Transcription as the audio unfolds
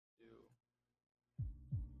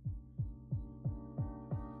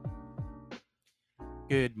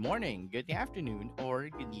Good morning, good afternoon, or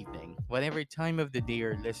good evening. Whatever time of the day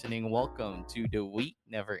you're listening, welcome to the Week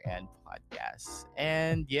Never End podcast.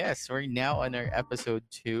 And yes, we're now on our episode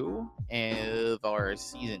two of our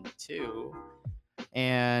season two.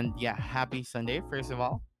 And yeah, happy Sunday, first of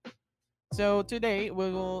all. So today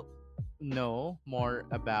we will know more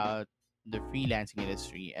about the freelancing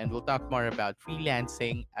industry and we'll talk more about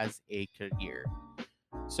freelancing as a career.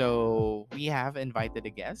 So we have invited a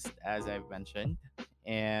guest, as I've mentioned,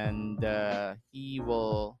 and he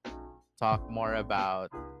will talk more about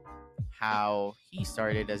how he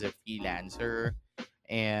started as a freelancer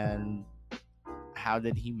and how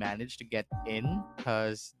did he manage to get in.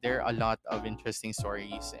 Because there are a lot of interesting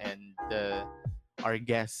stories, and our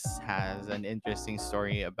guest has an interesting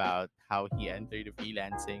story about how he entered the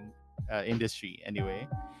freelancing industry. Anyway,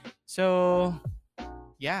 so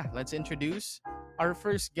yeah, let's introduce our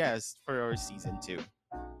first guest for our season two.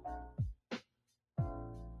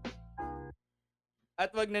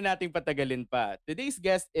 At wag na nating patagalin pa. Today's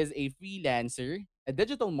guest is a freelancer, a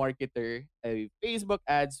digital marketer, a Facebook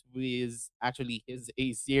ads with actually he's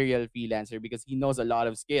a serial freelancer because he knows a lot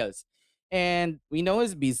of skills. And we know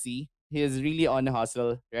he's busy. He's really on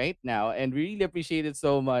hustle right now. And we really appreciate it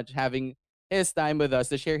so much having his time with us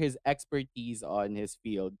to share his expertise on his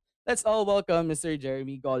field. Let's all welcome Mr.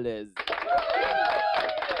 Jeremy Goles.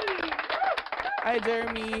 Hi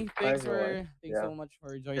Jeremy. Hi Thanks everyone. for thanks Yeah. so much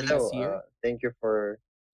for joining us Hello. here. Thank you for.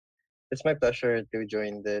 It's my pleasure to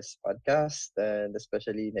join this podcast, and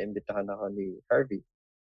especially naimbitahan ako ni Harvey.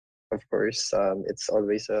 Of course, it's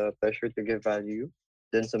always a pleasure to give value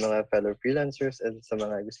dun sa mga fellow freelancers and sa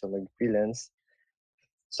mga gusto mag-freelance.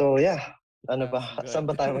 So yeah, ano ba? Sounds Saan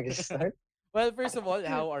ba good. tayo mag-start? Well, first of all,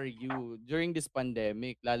 how are you during this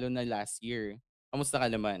pandemic, lalo na last year? Kamusta ka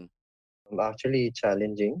naman? Actually,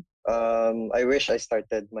 challenging. I wish I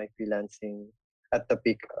started my freelancing at the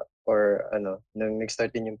peak or nung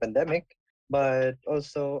nag-start din yung pandemic. But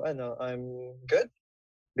also, I'm good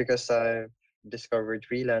because I've discovered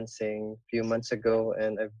freelancing a few months ago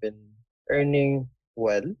and I've been earning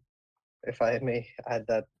well, if I may add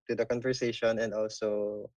that to the conversation. And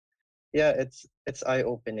also, yeah, it's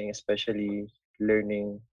eye-opening, especially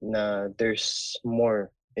learning na there's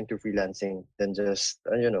more into freelancing than just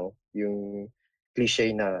yung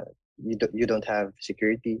cliche na you don't have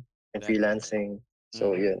security and Definitely. freelancing.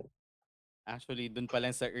 So Mm-mm. yun. Actually, dun pa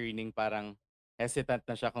lang sa earning, parang hesitant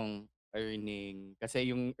na siya kung earning.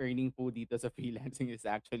 Kasi yung earning po dito sa freelancing is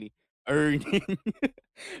actually earning.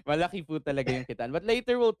 Malaki po talaga yung kitaan. But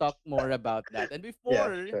later, we'll talk more about that. And Yeah,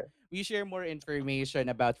 before sure. we share more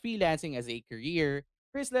information about freelancing as a career,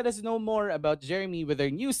 first let us know more about Jeremy with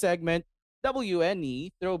our new segment,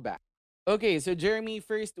 WNE Throwback. Okay, so Jeremy,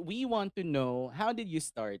 first, we want to know how did you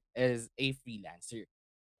start as a freelancer?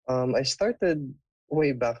 I started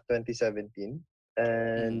way back 2017 Mm-hmm.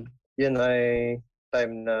 and yun ay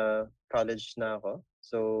time na college na ako.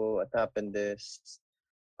 So what happened is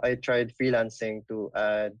I tried freelancing to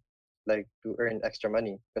add like to earn extra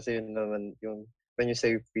money kasi yun naman yung when you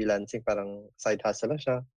say freelancing parang side hustle lang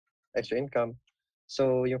siya, extra income.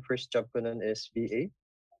 So yung first job ko nun is VA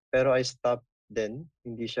pero I stopped then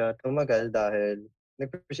hindi siya tumagal dahil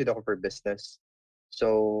nag-proceed ako for business. So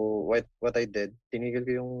what I did, tinigil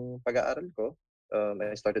ko yung pag-aaral ko.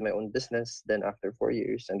 I started my own business. Then after 4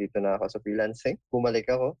 years, andito na ako sa freelancing. Bumalik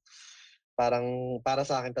ako. Parang para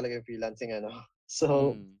sa akin talaga yung freelancing ano.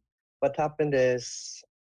 So Mm. what happened is,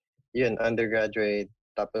 yun, undergraduate,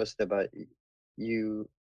 tapos, diba, you,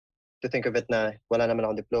 to think of it na wala naman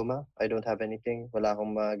akong diploma, I don't have anything, wala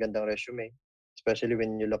akong magandang resume, especially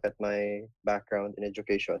when you look at my background in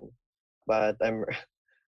education. But I'm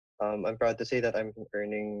proud to say that I'm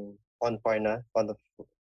earning on par na,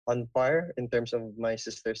 on par in terms of my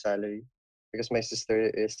sister's salary, because my sister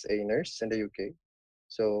is a nurse in the UK.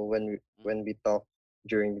 So when we talk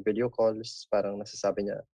during video calls, parang nasasabi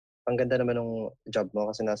niya, ang ganda naman ng job mo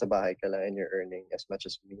kasi nasa bahay ka lang and you're earning as much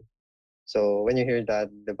as me. So when you hear that,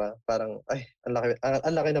 'di ba? Parang ay,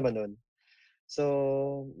 ang laki naman nun.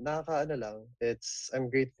 So nakakaano lang, I'm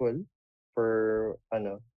grateful for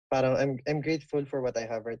parang I'm grateful for what I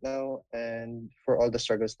have right now and for all the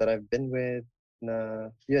struggles that I've been with na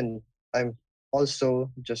yun, I'm also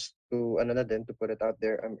just to ano na din to put it out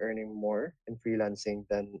there, I'm earning more in freelancing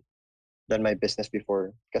than my business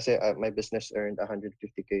before. Kasi my business earned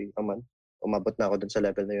 150K a month. Umabot na ako dun sa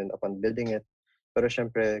level na yun upon building it. Pero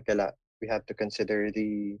syempre, we have to consider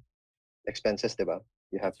the expenses, di ba?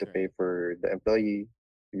 You have That's to right. pay for the employee.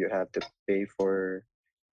 You have to pay for,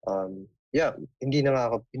 yeah, hindi na nga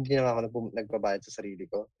ako nagbabayad sa sarili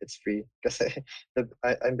ko. It's free. Kasi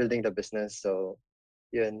I'm building the business. So,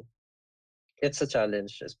 yun. it's a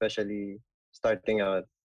challenge, especially starting out.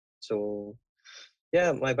 So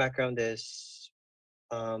yeah, my background is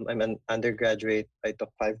I'm an undergraduate. I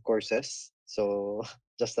took 5 courses. So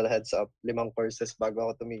just a heads up, 5 courses bago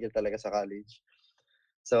ako tumigil talaga sa college.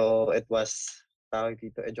 So it was tawag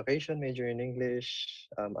dito, education, major in English,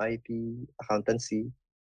 IT, accountancy.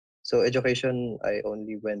 So education, I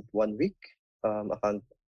only went 1 week.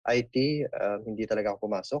 IT, hindi talaga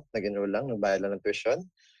ako pumasok. Nag-enroll lang, nagbayad lang ng tuition.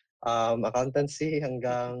 Accountancy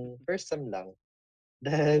hanggang first sem lang. I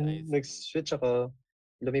Then, see. nag-switch ako.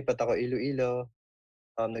 Lumipat ako Iloilo.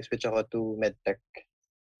 Nag-switch ako to MedTech.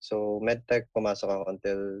 So, MedTech, pumasok ako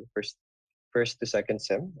until first to second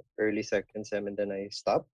sem, early second sem, and then I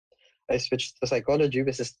stopped. I switched to psychology,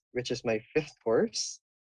 which is my fifth course.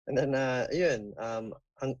 And then, yun,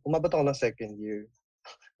 umabot ako ng second year.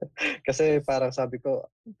 I Kasi see. parang sabi ko,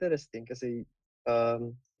 interesting kasi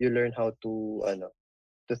you learn how to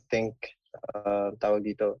think, tawag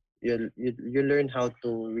dito, you learn how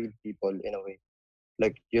to read people in a way.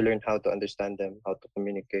 Like you learn how to understand them, how to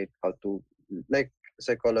communicate, how to like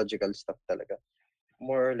psychological stuff talaga.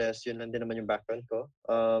 More or less, yun lang din naman yung background ko.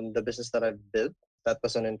 The business that I've built, that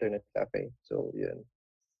was an internet cafe. So yun.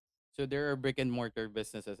 So there are brick and mortar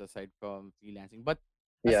businesses aside from freelancing. But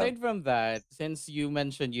Yeah. aside from that, since you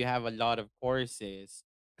mentioned you have a lot of courses,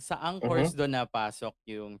 saang Mm-hmm. course doon napasok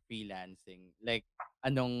yung freelancing? Like,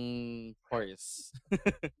 anong course?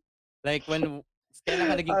 Like, kailan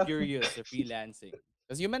ka naging Ah, curious sa freelancing?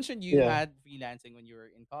 Because you mentioned you yeah. had freelancing when you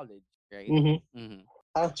were in college, right? Mm-hmm. Mm-hmm.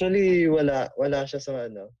 Actually, wala siya sa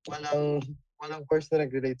walang course na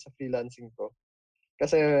nag-relate sa freelancing ko.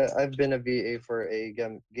 Kasi I've been a VA for a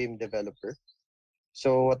game developer.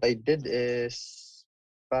 So what I did is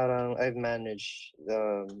parang I've managed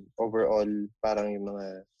overall parang yung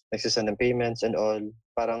mga nagsisend ng payments and all.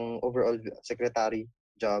 Parang overall secretary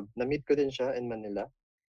job. Na-meet ko din siya in Manila,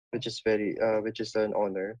 which is an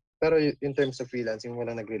honor. Pero in terms of freelancing,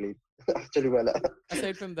 walang nag-relate. Actually, wala.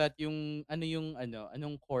 Aside from that,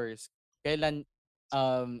 anong course? Kailan,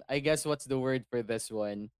 I guess what's the word for this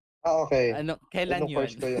one? Okay. Kailan yun?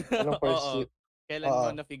 Anong course Oo. Kailan mo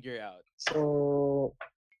Oo. na-figure out? So,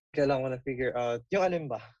 kailangan ko na figure out yung alin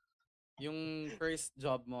ba? Yung first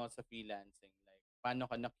job mo sa freelancing, like, paano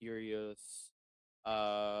ka na-curious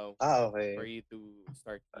for Okay. you to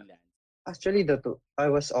start freelance? Actually,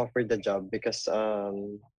 I was offered the job because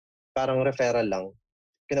parang referral lang.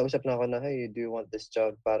 Kinausap na ako na, hey, do you want this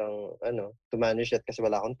job? Parang, to manage it kasi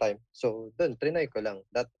wala akong time. So, dun, trinay ko lang.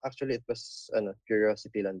 That, actually, it was,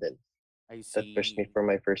 curiosity lang din. I That pushed me see. for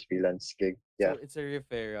my first freelance gig. So, Yeah. it's a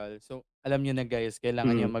referral. So, alam niyo na guys,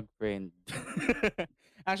 kailangan niya Mm. mag-friend.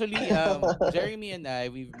 Actually, Jeremy and I,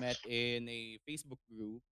 we've met in a Facebook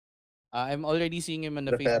group. I'm already seeing him on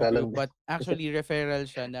the Facebook Referral lang group, din. but actually referral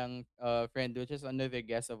siya ng friend, which is another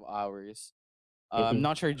guest of ours. Mhm.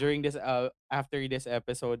 Not sure during this after this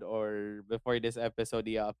episode or before this episode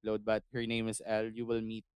i-upload, but her name is Elle. You will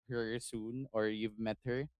meet her soon, or you've met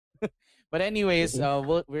her. But anyways,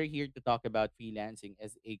 Mhm. we're here to talk about freelancing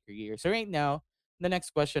as a career. So right now, the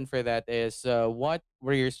next question for that is, what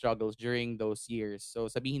were your struggles during those years?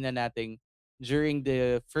 So sabihin na natin, during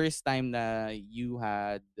the first time na you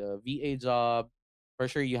had the VA job, for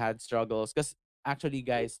sure you had struggles. Because actually,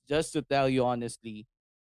 guys, just to tell you honestly,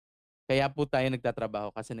 kaya po tayo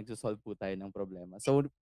nagtatrabaho kasi nagso-solve po tayo ng problema. So,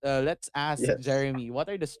 let's ask Yes. Jeremy, what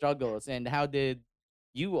are the struggles and how did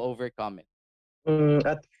you overcome it?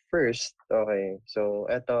 At first, okay. So,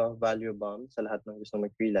 eto, value bomb sa lahat ng gustong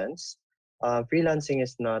mag-freelance. Freelancing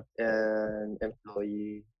is not an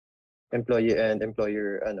employee and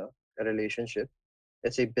employer a relationship.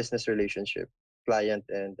 It's a business relationship, client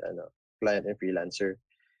and client and freelancer.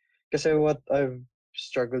 Kasi what I've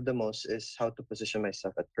struggled the most is how to position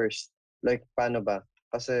myself at first. Like paano ba?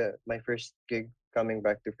 Kasi my first gig coming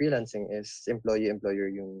back to freelancing is employee employer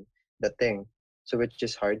yung the thing. So which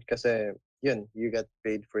is hard kasi yun, you get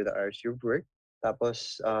paid for the hours you work.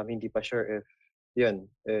 Tapos hindi pa sure if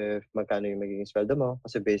magkano yung magiging sweldo mo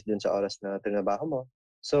kasi based din sa oras na trinabaho mo.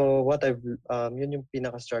 So what yun yung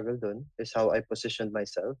pinaka-struggle dun is how I positioned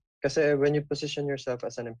myself. Kasi when you position yourself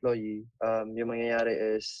as an employee, yung mangyayari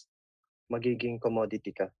is magiging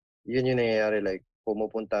commodity ka. Yun yung nangyayari like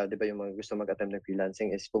pumupunta, di ba yung mga gusto mag-attempt ng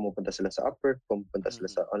freelancing is pumupunta sila sa Upwork, pumupunta sila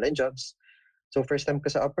Mhm. sa online jobs. So first time ko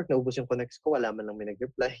sa Upwork, naubos yung connects ko, wala man lang may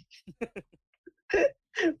nag-reply.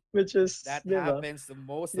 Which is, That di ba? happens to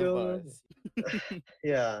most of Yung, us.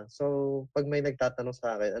 yeah. So pag may nagtatanong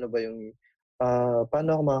sa akin, ano ba yung,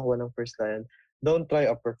 paano ako makakuha ng first client? Don't try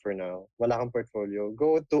Upwork for now. Wala kang portfolio.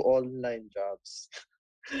 Go to online jobs.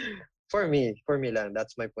 For me lang,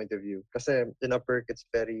 that's my point of view. Kasi in Upwork, it's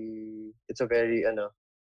a very,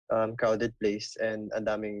 crowded place and ang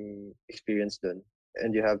daming experience dun.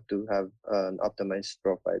 And you have to have an optimized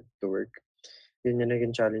profile to work. Yun yung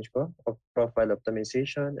naging challenge ko, of profile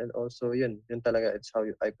optimization, and also yun talaga, it's how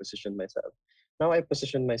I position myself. Now I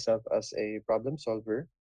position myself as a problem solver.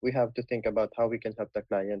 We have to think about how we can help the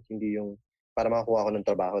client, hindi yung para makakuha ko ng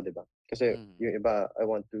trabaho, di ba? Kasi Mm-hmm. yung iba, I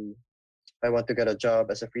want to get a job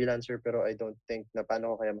as a freelancer, pero I don't think na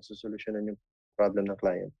paano ko kaya masusolusyonan yung problem ng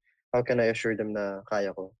client. How can I assure them na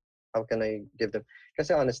kaya ko? How can I give them?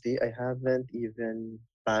 Kasi honestly, I haven't even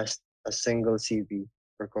passed a single CV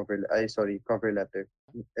or cover letter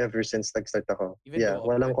ever since nag-start ako. Even Yeah, though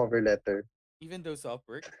walang Upwork, cover letter. even though sa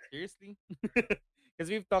Upwork, seriously, because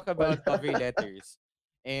we've talked Wala. about cover letters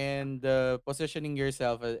and positioning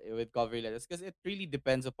yourself with cover letters because it really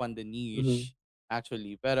depends upon the Mhm. niche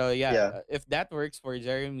actually. Pero yeah, Yeah. if that works for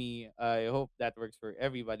Jeremy, I hope that works for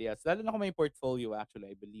everybody else. Lalo na kung may portfolio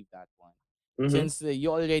actually, I believe that one. Mhm. Since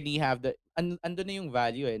you already have ando na yung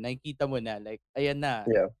value eh, nakikita mo na like ayan na.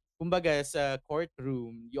 Yeah. Kumbaga sa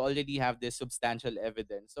courtroom, you already have this substantial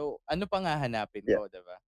evidence. So ano pa nga hanapin Yeah. ko, 'di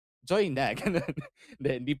ba? Join na ganun.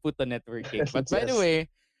 Hindi po to networking. But by the Yes. way,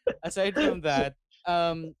 aside from that,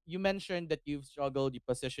 you mentioned that you've struggled you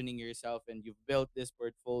positioning yourself and you've built these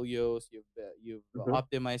portfolios, you've Mhm.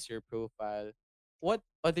 optimized your profile. What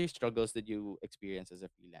other struggles did you experience as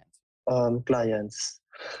a freelancer? Clients.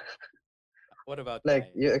 What about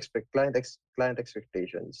Like clients? you expect client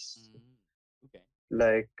expectations. Mm, okay.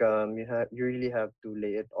 Like you really have to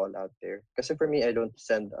lay it all out there. Kasi for me, I don't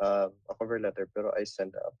send a cover letter, pero I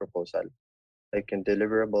send a proposal, like in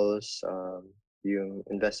deliverables, yung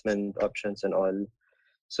investment options and all.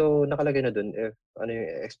 So nakalagay na dun if ano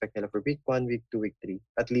yung expect nila for week 1, week 2, week 3.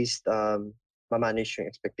 At least ma-manage yung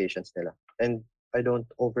expectations nila. And I don't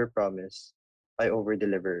overpromise. I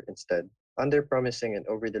over-deliver instead. Under-promising and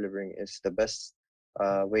over-delivering is the best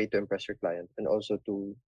way to impress your client and also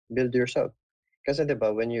to build yourself. Kasi 'di ba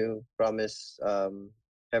when you promise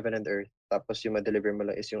heaven and earth tapos yung ma-deliver mo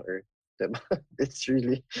lang is yung earth, 'di ba? It's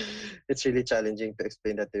really it's really challenging to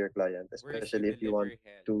explain that to your client, Worse, you especially if you want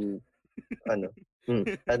deliver to hell. ano.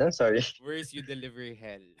 Ano, sorry. Worse, you deliver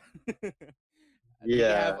hell. We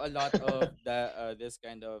have Yeah. a lot of this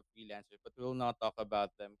kind of freelancers, but we'll not talk about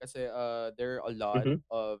them because there are a lot Mhm.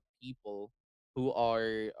 of people who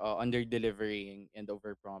are under delivering and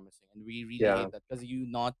over promising, and we really Yeah. hate that because you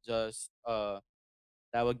not just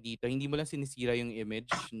tawag dito, hindi mo lang sinisira yung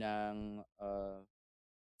image ng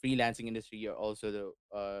freelancing industry, you're also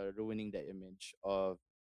ruining the image of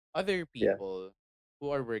other Yeah. people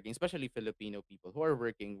who are working, especially Filipino people who are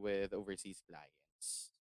working with overseas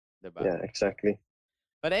clients. Diba? Yeah, exactly.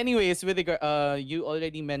 But anyways, you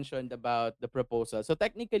already mentioned about the proposal. So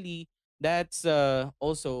technically, that's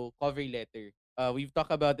also cover letter. We've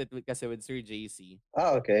talked about it kasi with Sir JC.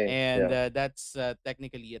 Okay. And Yeah. that's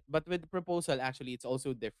technically it. But with the proposal, actually, it's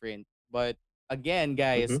also different. But again,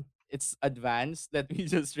 guys, Mhm. it's advanced. Let me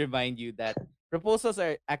just remind you that proposals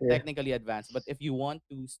are Yeah. technically advanced. But if you want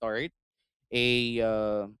to start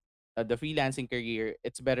the freelancing career,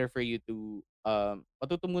 it's better for you to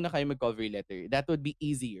matuto muna kayo mag-cover letter. That would be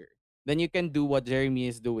easier. Then you can do what Jeremy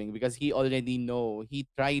is doing because he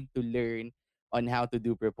tried to learn on how to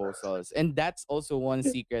do proposals. And that's also one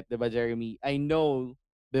secret, diba, Jeremy? I know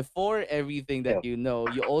before everything that Yeah.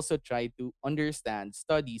 you also try to understand,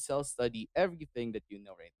 study, self-study everything that you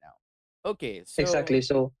know right now. Okay, so Exactly.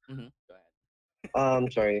 So, go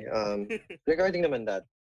sorry. ahead. Regarding naman that,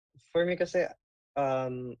 for me kasi,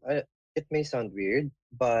 it may sound weird,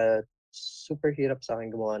 but super hirap sa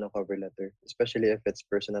akin gumawa ng cover letter, especially if it's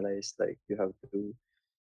personalized. Like you have to.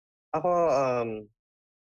 Ako,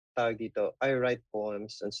 tawag dito, I write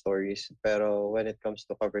poems and stories, pero when it comes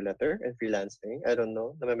to cover letter and freelancing, I don't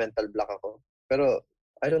know, mental block ako. Pero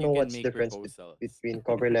I But don't you know can what's make difference proposals. between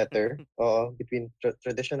cover letter, between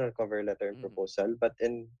traditional cover letter and Mhm. proposal. But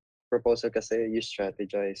in proposal kasi you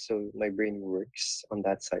strategize, so my brain works on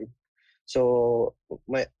that side. So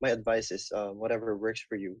my advice is whatever works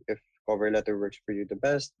for you. If cover letter works for you the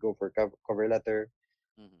best, go for cover letter.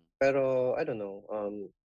 Mhm. Pero I don't know,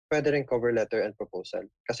 puwede rin cover letter and proposal.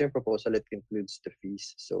 Kasi yung proposal, it includes the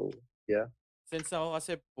fees. So, yeah. Since ako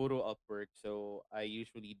kasi puro Upwork, so I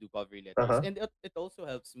usually do cover letters. Uh-huh. And it also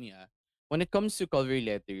helps me, when it comes to cover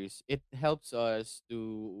letters, it helps us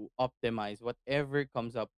to optimize whatever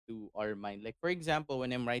comes up to our mind. Like, for example,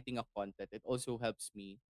 when I'm writing a content, it also helps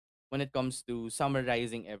me when it comes to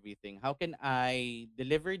summarizing everything. How can I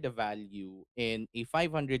deliver the value in a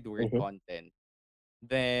 500 word Mhm. content?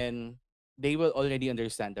 Then they will already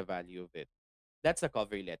understand the value of it. That's a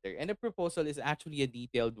cover letter. And the proposal is actually a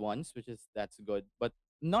detailed ones, which is that's good. But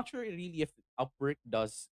not sure really if Upwork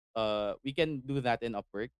does we can do that in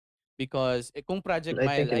Upwork because kung project I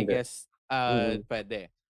think mile, I in the guess mm, pwede.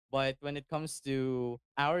 But when it comes to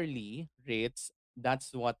hourly rates,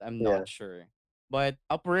 that's what I'm yeah. not sure. But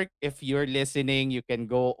Upwork, if you're listening, you can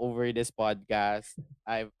go over this podcast.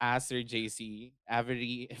 I've asked her JC,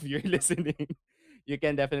 Avery, if you're listening, you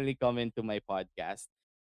can definitely come into my podcast.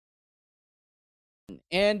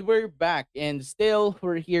 And we're back, and still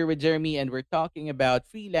we're here with Jeremy, and we're talking about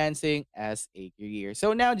freelancing as a career.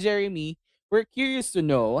 So now, Jeremy, we're curious to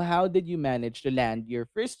know how did you manage to land your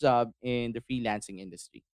first job in the freelancing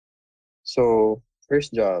industry? So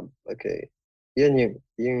first job, okay. Yun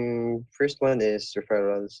yung first one is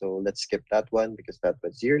referral. So let's skip that one because that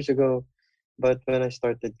was years ago. But when I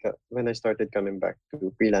started coming back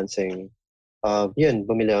to freelancing, yun,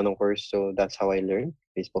 bumili ako ng course. So that's how I learned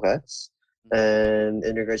Facebook ads. Mm-hmm. And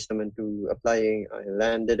in regards naman to applying, I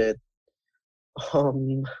landed it.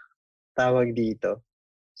 Um, tawag dito.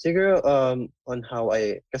 Siguro on how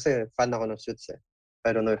kasi fan ako ng Suits eh.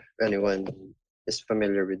 I don't know if anyone is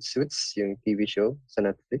familiar with Suits, yung TV show sa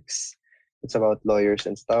Netflix. It's about lawyers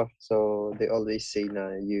and stuff. So they always say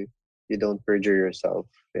na you don't perjure yourself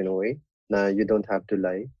in a way. Na you don't have to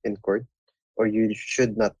lie in court or you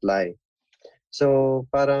should not lie. So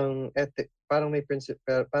parang may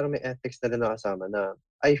ethics na din nakasama na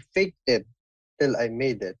I faked it till I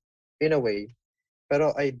made it in a way,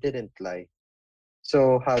 pero I didn't lie.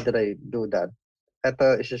 So, how did I do that?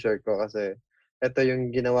 Eto, isi-share ko kasi eto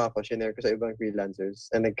yung ginawa ko, shinare ko sa ibang freelancers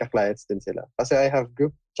and nagka-clients din sila. Kasi I have a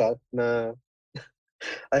group chat,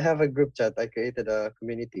 I created a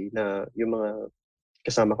community na yung mga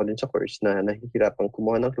kasama ko din sa course na nahihirapang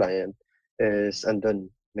kumuha ng client is Mm-hmm. andun,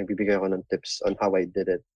 nagbibigay ako ng tips on how I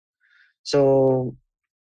did it. So,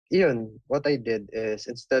 yun, what I did is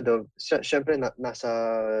instead of, syempre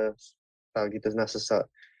tawag dito,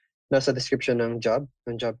 nasa description ng job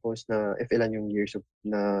post na if ilan yung years of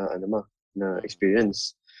na ano mo, na Mm-hmm.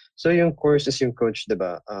 experience. So yung course is yung coach, 'di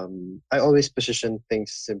ba? I always position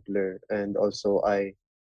things simpler and also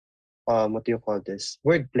what do you call this?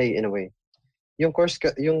 Wordplay in a way. Yung coach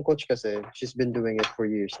kasi, she's been doing it for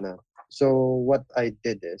years na. So what I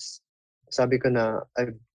did is sabi ko na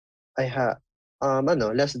I ha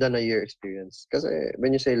less than a year experience. Kasi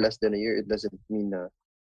when you say less than a year, it doesn't mean na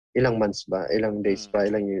ilang months ba, ilang days Mm-hmm. ba,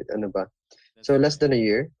 ilang year, ano ba. So That's less right. than a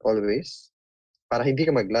year, always. Para hindi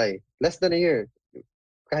ka mag-lie. Less than a year.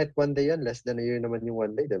 Kahit one day yan, less than a year naman yung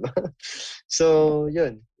one day, di ba? Mm-hmm. So,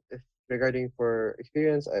 yun. If regarding for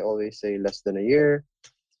experience, I always say less than a year.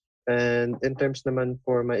 And in terms naman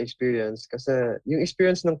for my experience, kasi yung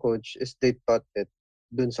experience ng coach is they taught it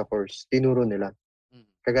dun sa course. Tinuro nila.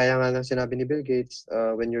 Mm-hmm. Kagaya nga ng sinabi ni Bill Gates,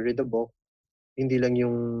 when you read a book, hindi lang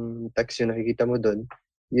yung text yung nakikita mo dun.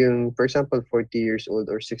 Yung, for example, 40 years old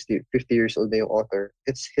or 60, 50 years old na yung author,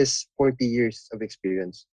 it's his 40 years of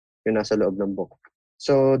experience yung nasa loob ng book.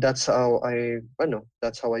 So that's how I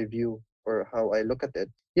view or how I look at it.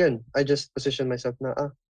 Yun, I just position myself na,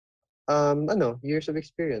 years of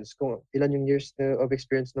experience. Kung ilan yung years of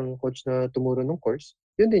experience ng coach na tumuro ng course,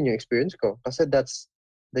 yun din yung experience ko. Kasi that's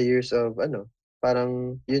the years of,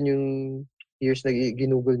 parang yun yung years na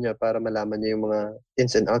ginugol niya para malaman niya yung mga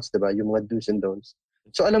ins and outs, diba? Yung mga do's and don'ts.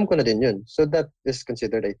 That's So right. alam ko na din yun. So that is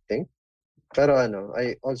considered, I think. Pero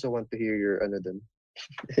I also want to hear your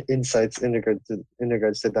insights in regards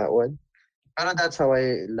to that one. Pero that's how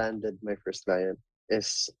I landed my first client.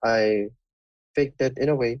 Is I faked it in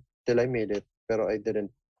a way till I made it, pero I didn't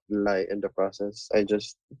lie in the process. I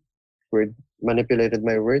just manipulated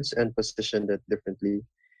my words and positioned it differently.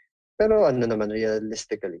 Pero naman,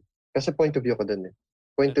 realistically. Kasi point of view ko dun eh.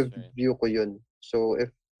 Point That's of right. view ko yun. So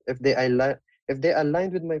if they align if they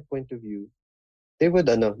aligned with my point of view, they would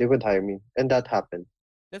hire me. And that happened.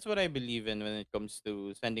 That's what I believe in when it comes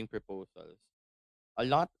to sending proposals. A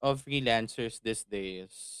lot of freelancers these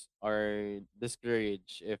days are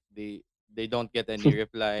discouraged if they don't get any Yeah.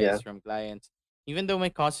 replies from clients. Even though my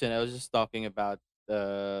cousin, I was just talking about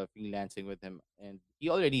freelancing with him, and he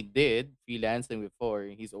already did freelancing before.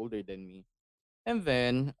 He's older than me, and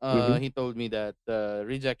then Mm-hmm. he told me that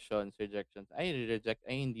rejections, I reject,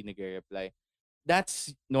 I hindi nag-reply. That's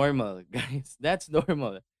normal, guys. That's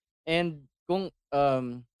normal. And kung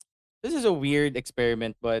this is a weird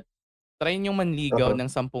experiment, but try niyong manligaw Uh-huh. ng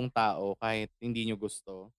 10 tao kahit hindi niyo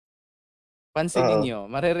gusto. Pansinin Uh-uh. niyo,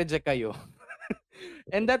 mare-reject kayo.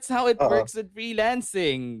 And that's how it Uh-uh. works with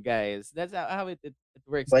freelancing, guys. That's how it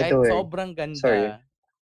works. By the Kahit way, sobrang sorry. ganda.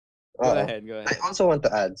 Go Uh-uh. ahead, go I ahead. also want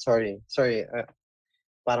to add, sorry.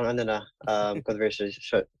 parang ano na,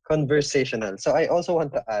 conversational. So I also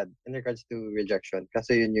want to add in regards to rejection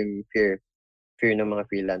kasi yun yung fear ng mga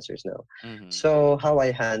freelancers now. Mm-hmm. So how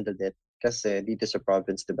I handled it kasi dito sa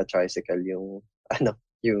province 'di ba tricycle yung ano,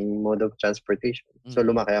 yung mode of transportation. So Mm-hmm.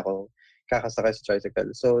 lumaki ako kakasakay sa tricycle.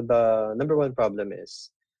 So the number one problem is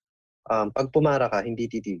pag pumara ka hindi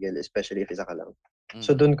titigil especially if isa ka lang.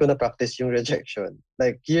 So Mm-hmm. doon ko na practice yung rejection.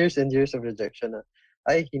 Like years and years of rejection na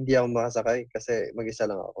ay hindi ako makasakay kasi mag-isa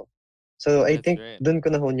lang ako. So I That's think right. doon ko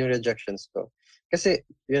na-hone yung rejections ko. Kasi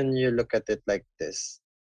when you look at it like this,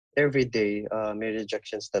 every day may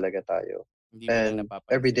rejections talaga tayo. Hindi mo lang And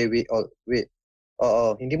every day napapansin. oo,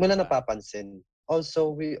 hindi mo lang Diba? napapansin.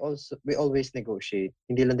 Also, we always negotiate.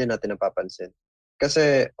 Hindi lang din natin napapansin.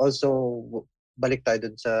 Kasi also balik tayo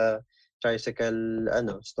dun sa tricycle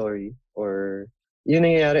story or yung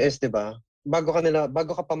nangyayari is 'di ba? Bago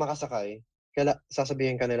ka pa makasakay,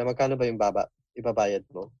 sasabihin ka nila magkano ba yung ibabayad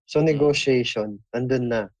mo. So Mm. negotiation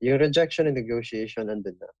andun na. Yung rejection and negotiation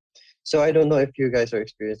andun na. So I don't know if you guys are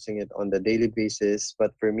experiencing it on the daily basis,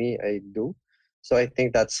 but for me, I do. So I think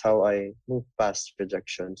that's how I move past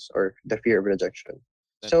rejections or the fear of rejection.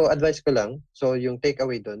 That's So right. advice ko lang, so yung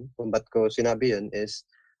takeaway dun, kung ba't ko sinabi yun is,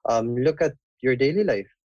 look at your daily life.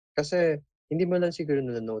 Kasi hindi mo lang siguro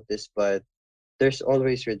na-notice, but there's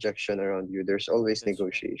always rejection around you. There's always That's right.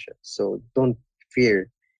 negotiation. So don't fear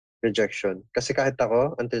rejection. Kasi kahit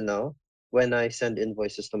ako, until now, when I send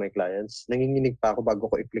invoices to my clients, nanginginig pa ako bago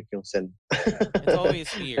ko i-click yung send. It's always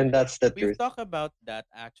And fear. that's the We've truth. talked about that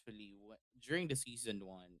actually during the season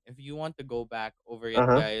one. If you want to go back over it,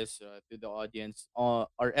 Uh-huh. guys, to the audience,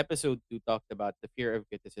 our episode two talked about the fear of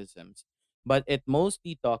criticisms, but it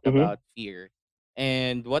mostly talked Mm-hmm. about fear.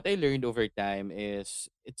 And what I learned over time is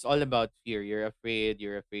it's all about fear. You're afraid.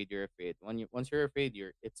 You're afraid. You're afraid. Once you're afraid,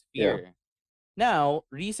 it's Yeah. fear. Now,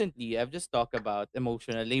 recently, I've just talked about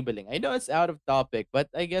emotional labeling. I know it's out of topic, but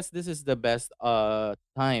I guess this is the best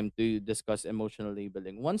time to discuss emotional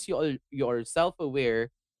labeling. Once you're self-aware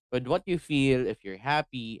with what you feel, if you're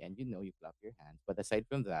happy and you clap your hands. But aside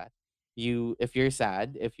from that, if you're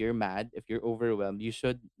sad, if you're mad, if you're overwhelmed, you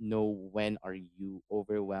should know when are you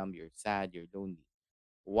overwhelmed, you're sad, you're lonely.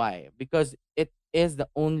 Why? Because it is the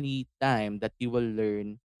only time that you will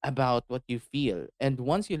learn about what you feel. And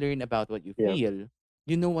once you learn about what you Yeah. feel,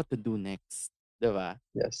 you know what to do next. Diba?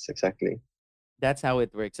 Yes, exactly. That's how it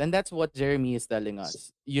works. And that's what Jeremy is telling S-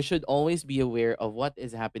 us. You should always be aware of what is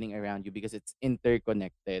happening around you because it's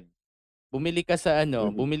interconnected.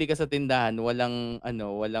 Mm-hmm. Bumili ka sa tindahan,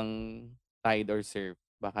 walang Tide or Surf.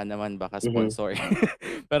 Baka Mm-hmm. sponsor.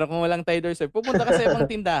 Pero kung walang Tide or Surf, pupunta ka sa ibang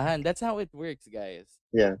tindahan. That's how it works, guys.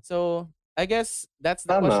 Yeah. So, I guess that's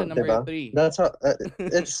the Tama, question di number ba? three. That's how,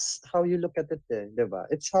 it's how you look at it di ba?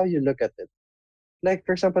 It's how you look at it. Like,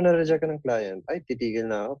 for example, na-reject ka ng client, ay, titigil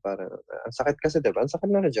na ako para, ang sakit kasi, di ba? Ang sakit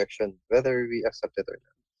ng rejection, whether we accept it or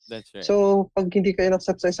not. That's right. So, pag hindi ka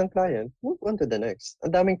in-accept sa isang client, move on to the next.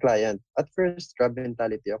 Ang daming client. At first, grab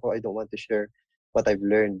mentality ako. I don't want to share what I've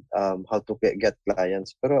learned, how to get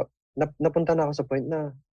clients. Pero, napunta na ako sa point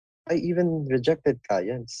na I even rejected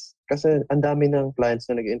clients. Kasi ang dami ng clients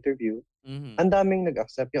na nag-interview, Mm-hmm. ang daming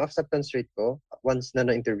nag-accept. Yung acceptance rate ko, once na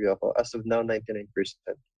na-interview ako, as of now, 99%.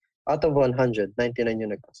 Out of 100, 99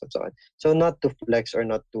 yung nag-accept sa akin. So, not to flex or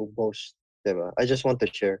not to boast, diba? I just want to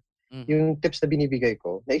share. Mm-hmm. Yung tips na binibigay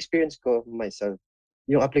ko, na-experience ko myself.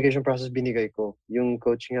 Yung application process binigay ko, yung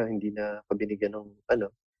coach nga, hindi na pabinigyan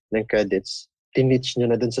ng credits. Tinitch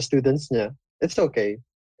niya na dun sa students niya. It's okay.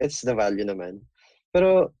 It's the value naman.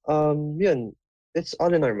 Pero, yun, it's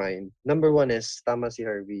all in our mind. Number one is, tama si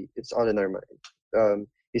Harvey, it's all in our mind.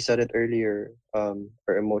 He said it earlier,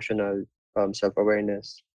 our emotional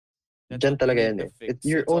self-awareness. That's Diyan what we talaga need yan to eh. fix.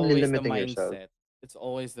 You're It's only always the limiting yourself. mindset. It's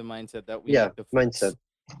always the mindset that we Yeah, need to mindset.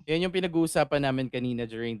 fix. Yan yung pinag-uusapan namin kanina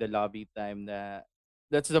during the lobby time na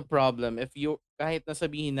that's the problem. Kahit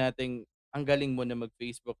nasabihin natin, ang galing mo na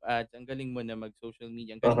mag-Facebook ads, ang galing mo na mag-social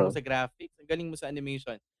media, ang galing mo Uh-huh. sa graphics, ang galing mo sa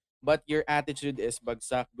animation, but your attitude is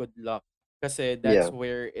bagsak, good luck. Kasi that's Yeah.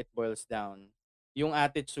 where it boils down. Yung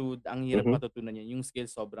attitude, ang hirap Mm-hmm. matutunan yan. Yung skill,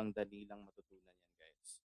 sobrang dali lang matutunan yan,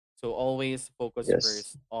 guys. So always focus Yes.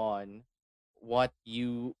 first on what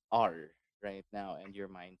you are right now and your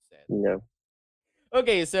mindset. Yeah.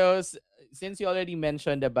 Okay, so since you already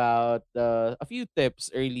mentioned about a few tips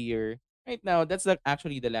earlier, right now that's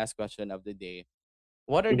actually the last question of the day.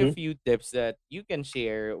 What are the Mm-hmm. few tips that you can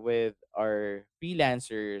share with our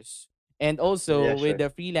freelancers and Yeah, also with sure. the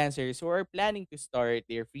freelancers who are planning to start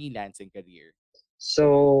their freelancing career?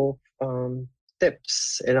 So,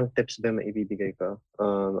 tips. Ilang tips ba maibibigay ko?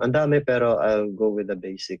 Ang dami pero I'll go with the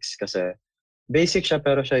basics kasi basic siya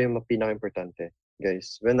pero siya yung pinaka-importante.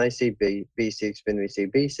 guys. When I say basics, when we say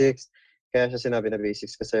basics, kaya siya sinabi na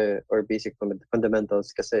basics kasi, or basic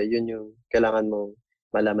fundamentals kasi yun yung kailangan mong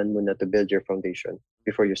malaman muna to build your foundation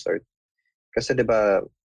before you start. Kasi 'di ba,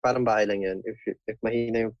 parang bahay lang yan. If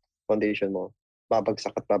mahina yung foundation mo,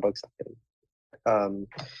 babagsak at babagsak yan.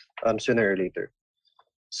 Um, Sooner or later.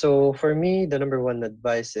 So for me, the number one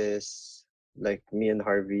advice is like me and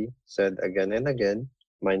Harvey said again and again,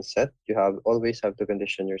 mindset. You have always have to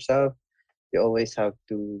condition yourself. You always have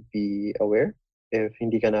to be aware. If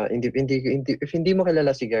hindi ka na, if hindi mo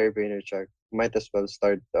kilala si Gary Vaynerchuk, might as well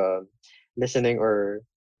start listening or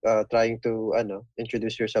trying to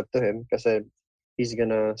introduce yourself to him kasi he's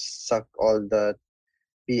gonna suck all the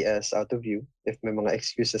BS out of you if may mga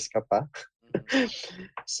excuses ka pa. Mhm.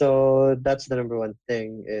 So that's the number one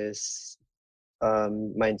thing is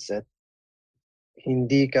mindset.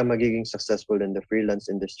 Hindi ka magiging successful in the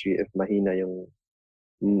freelance industry if mahina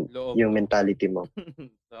Loob yung mo. mentality mo.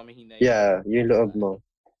 Saka mahina yung Yeah, yung loob mental. mo.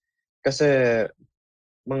 Kasi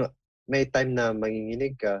mga may time na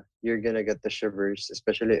manginginig ka, you're gonna get the shivers,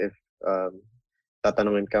 especially if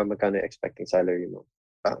tatanungin ka magkano yung expecting salary mo.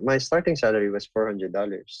 My starting salary was $400.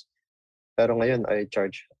 Pero ngayon, I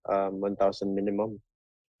charge 1,000 minimum.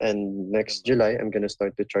 And next Diba? July, I'm gonna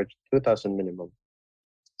start to charge 2,000 minimum.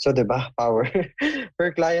 So, 'di ba? Power.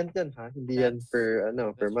 Per client 'yan, ha? Hindi yan That's per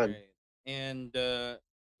that's month. right. And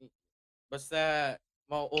basta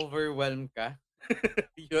ma-overwhelm ka.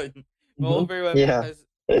 Yun. Mhm. Ma-overwhelm ka Yeah. kasi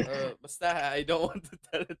basta I don't want to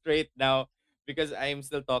tell it right now because I'm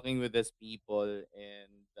still talking with these people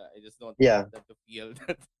and I just don't want Yeah. them to feel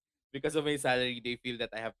that because of my salary they feel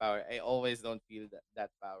that I have power. I always don't feel that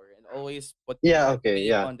power and always put Yeah, my okay.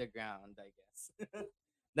 feet Yeah. on the ground, I guess.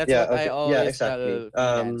 That's Yeah, what I okay. Yeah, always exactly. tell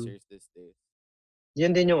freelancers these days.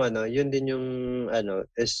 Yun din yung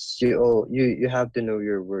is you have to know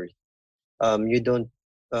your worth. You don't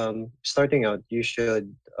starting out, you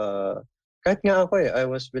should kahit nga ako I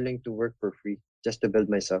was willing to work for free just to build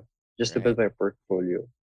myself, just to build Right? my portfolio.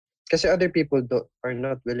 Kasi other people are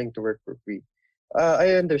not willing to work for free.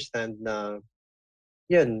 I understand na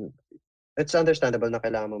yun, it's understandable na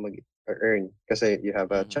kailangan mo mag-earn kasi you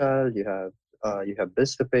have a Mm-hmm. child, you have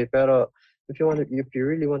bills to pay. Pero if you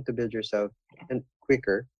really want to build yourself and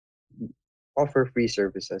quicker, offer free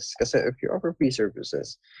services. Kasi if you offer free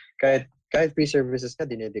services, kahit free services ka,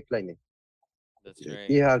 dinedecline eh. That's right.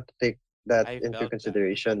 You have to take that I into felt that.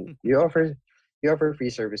 consideration. You offer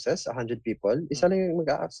free services, 100 people, isa lang Mm-hmm. yung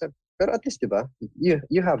mag-a-accept. Pero at least, di ba,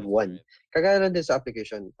 you have That's one. right. Kagaya lang din sa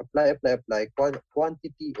application, apply,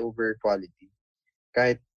 quantity over quality.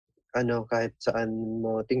 Kahit kahit saan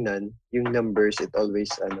mo tingnan, yung numbers, it always,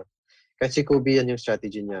 kahit si Kobe, yan yung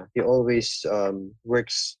strategy niya. He always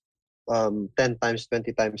works 10 times,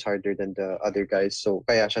 20 times harder than the other guys. So,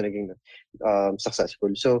 kaya siya naging successful.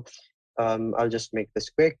 So, I'll just make this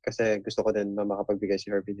quick kasi gusto ko din na makapagbigay si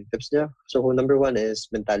Harvey ng tips niya. So, number one is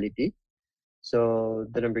mentality. So,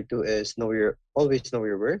 the number two is always know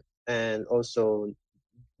your worth. And also,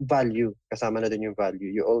 value. Kasama na din yung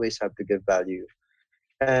value. You always have to give value.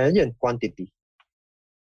 And yun, quantity.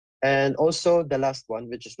 And also, the last one,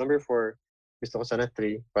 which is number four. Gusto ko sana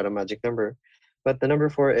three para magic number. But the number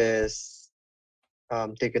four is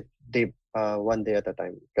take it one day at a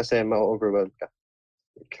time. Kasi ma-overwhelm ka.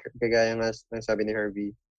 Kagaya nga ng sabi ni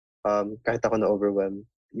Harvey, kahit ako na-overwhelm,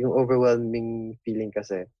 yung overwhelming feeling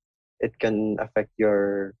kasi, it can affect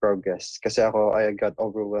your progress. Kasi ako, I got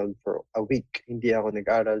overwhelmed for a week. Hindi ako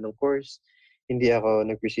nag-aral ng course. Hindi ako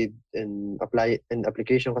nag-proceed in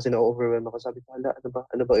application kasi na-overwhelm ako. Sabi ko, hala,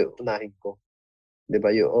 ano ba unahin ko? 'Di ba?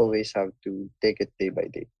 You Mm-hmm. always have to take it day by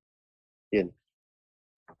day. Yun.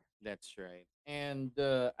 That's right. And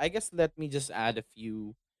I guess let me just add a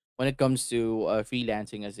few when it comes to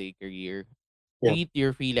freelancing as a career. Yeah. Treat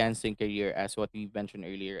your freelancing career as what we mentioned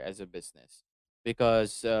earlier as a business.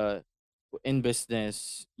 Because in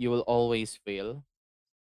business, you will always fail.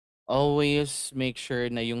 Always make sure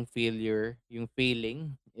na yung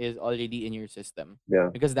failing is already in your system Yeah.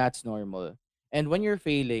 because that's normal. And when you're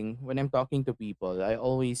failing, when I'm talking to people, I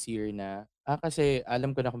always hear na, kasi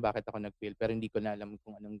alam ko na kung bakit ako nag-fail pero hindi ko na alam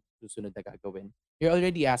kung anong susunod na gagawin. You're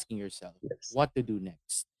already asking yourself Yes. what to do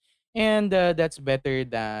next. And that's better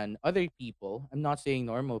than other people. I'm not saying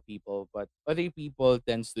normal people, but other people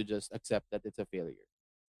tends to just accept that it's a failure.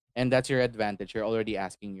 And that's your advantage. You're already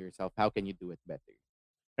asking yourself, how can you do it better?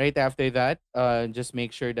 Right after that, just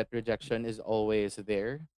make sure that rejection is always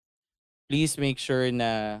there. Please make sure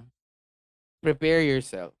na prepare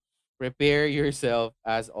yourself. Prepare yourself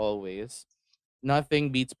as always. Nothing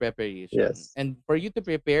beats preparation. Yes. And for you to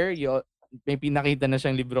prepare, may pinakita na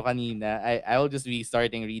siyang libro kanina. I'll just be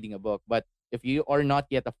starting reading a book. But if you are not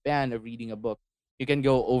yet a fan of reading a book, you can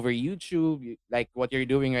go over YouTube, like what you're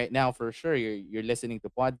doing right now for sure. You're listening to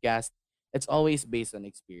podcast. It's always based on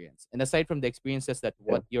experience. And aside from the experiences that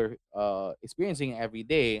Yeah, what you're experiencing every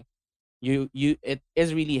day, you it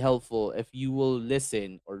is really helpful if you will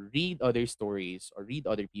listen or read other stories or read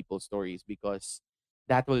other people's stories, because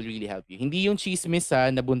that will really help you. Hindi yung chismis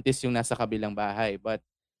ha, na buntis yung nasa kabilang bahay, but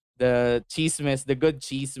the chismis, the good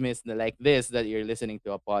chismis na like this that you're listening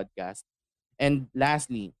to a podcast. And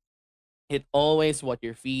lastly, it always what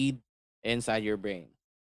you feed inside your brain.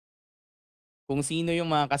 Kung sino yung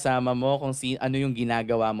mga kasama mo, kung ano yung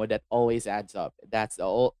ginagawa mo, that always adds up. That's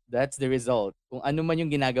the result. Kung ano man yung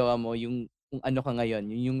ginagawa mo, yung kung ano ka ngayon,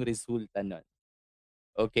 yun yung resulta nun.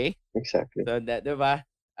 Okay? exactly. So that, diba?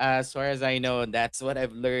 As far as I know, that's what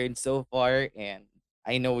I've learned so far, and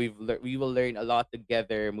I know we will learn a lot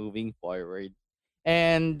together moving forward.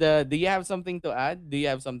 And do you have something to add? Do you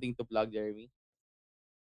have something to plug, Jeremy?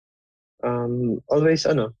 Always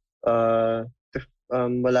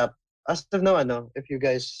wala as of now if you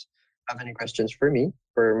guys have any questions for me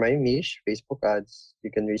for my niche Facebook ads, you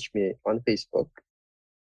can reach me on Facebook.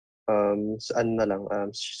 Sa ano na lang,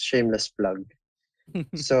 shameless plug.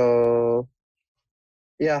 So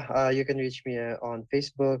yeah, you can reach me on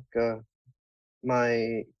Facebook.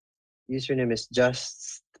 My username is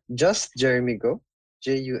just Jeremy Go,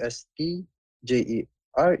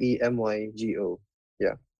 JustJeremyGo.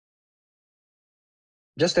 Yeah,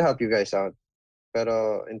 just to help you guys out.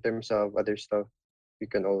 Pero in terms of other stuff, you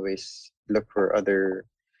can always look for other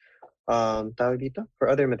tawag dito, for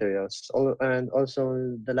other materials. And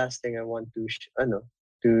also the last thing I want to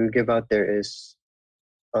to give out there is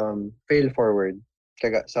fail forward.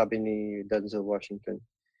 Kaga sabi ni Denzel Washington,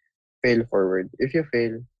 fail forward. If you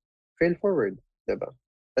fail forward, diba?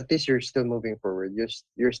 At least you're still moving forward.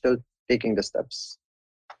 You're still taking the steps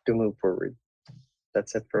to move forward.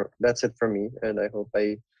 That's it for me, and I hope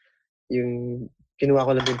yung kinuha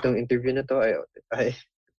ko lang din tong interview na to, I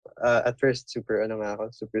at first super nga ako,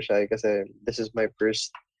 super shy kasi this is my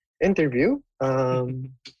first interview.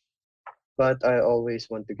 But I always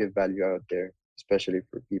want to give value out there, especially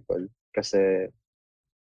for people. Kasi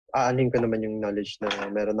aanhin ko naman yung knowledge na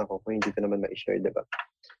meron ako kung hindi ko naman ma-share, diba?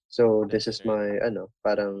 So this That's is true. my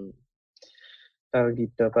parang tawag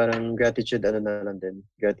dito, parang gratitude na lang din.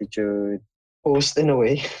 Gratitude post in a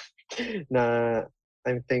way na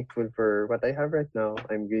I'm thankful for what I have right now.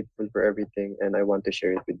 I'm grateful for everything and I want to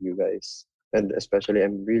share it with you guys. And especially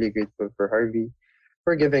I'm really grateful for Harvey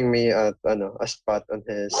for giving me a spot on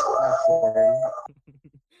his platform.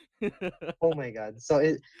 Oh my God. So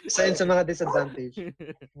yun sa mga disadvantage from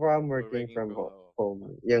For working working from from home.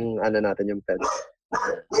 home, yung natin, yung pets.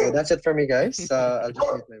 So that's it for me, guys. I'll just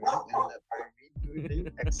mute my mic and let Harvey do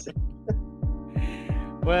the exit.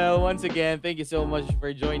 Well, once again, thank you so much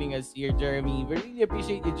for joining us here, Jeremy. We really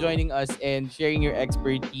appreciate you joining us and sharing your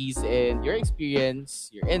expertise and your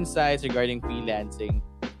experience, your insights regarding freelancing.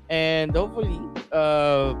 And hopefully,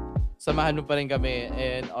 samahan mo pa rin kami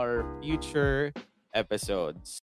in our future episodes.